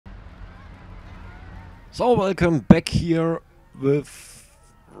So welcome back here with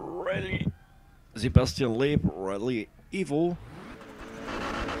Rally Sebastien Loeb Rally Evo.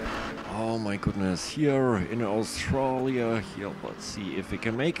 Oh my goodness, here in Australia, here let's see if we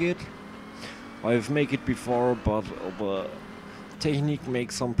can make it. I've made it before, but the technique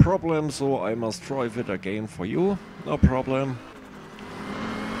makes some problems, so I must drive it again for you. No problem.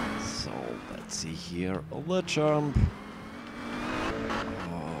 So let's see here, the jump.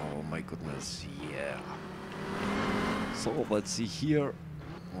 Oh my goodness, yeah. So let's see here,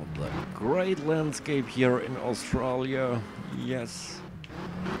 the great landscape here in Australia. Yes,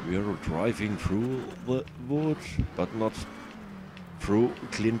 we're driving through the wood, but not through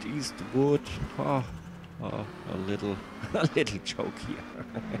Clint Eastwood. A little joke here.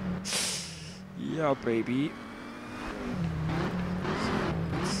 Yeah, baby.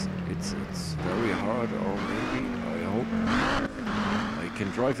 So it's very hard, or maybe I hope I can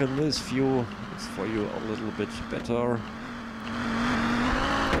drive in this view. It's for you a little bit better.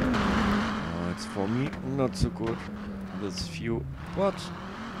 It's for me not so good, this view, but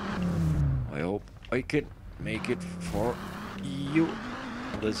I hope I can make it for you,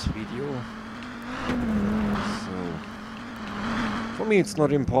 this video. So for me it's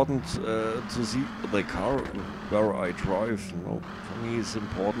not important to see the car where I drive. No, for me it's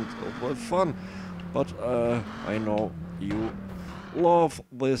important the fun, but I know you love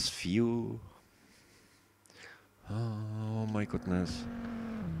this view. Oh my goodness.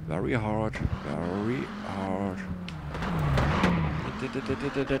 Very hard, very hard.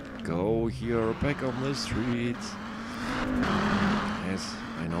 Go here, back on the streets. Yes,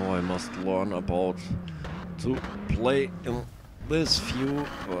 I know I must learn about to play in this view,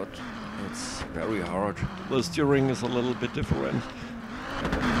 but it's very hard. The steering is a little bit different.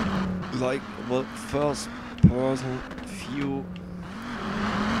 Like the first person view.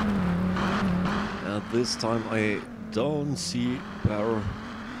 And this time I don't see where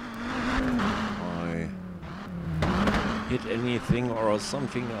I hit anything or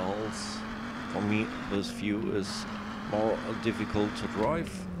something else. For me, this view is more difficult to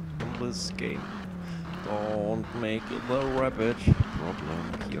drive in this game. Don't make the rabbit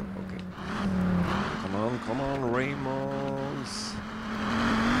problem here. Okay. Come on, Ramos.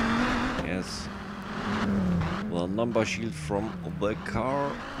 Yes. The number shield from the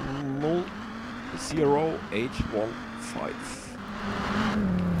car 0815.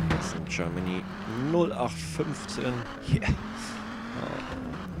 It's in Germany 0815. Yeah.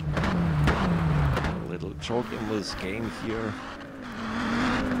 A little joke in this game here.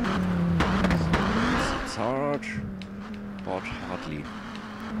 It's hard, but hardly.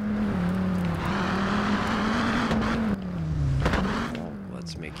 Well,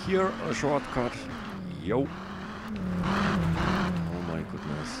 let's make here a shortcut. Yo. Oh my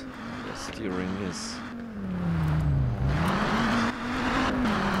goodness. The steering is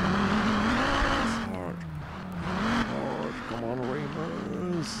hard. Come on,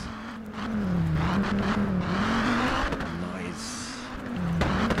 Ramos. Nice.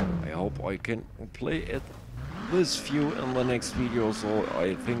 I hope I can play at this view in the next video, so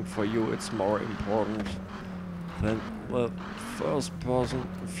I think for you it's more important than the first person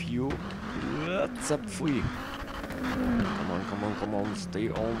view. What's up, free? Come on, stay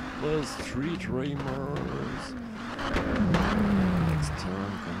on the street, Ramos. Next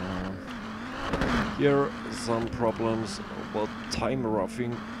turn, come on. Here some problems about time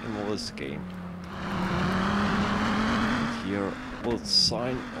roughing in this game. Here the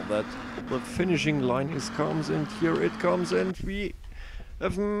sign that the finishing line comes, and here it comes, and we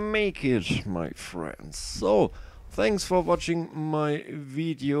have make it, my friends. So thanks for watching my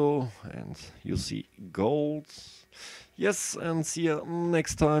video, and you see gold. Yes, and see you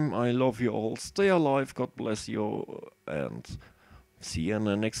next time. I love you all. Stay alive. God bless you. And see you in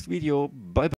the next video. Bye bye.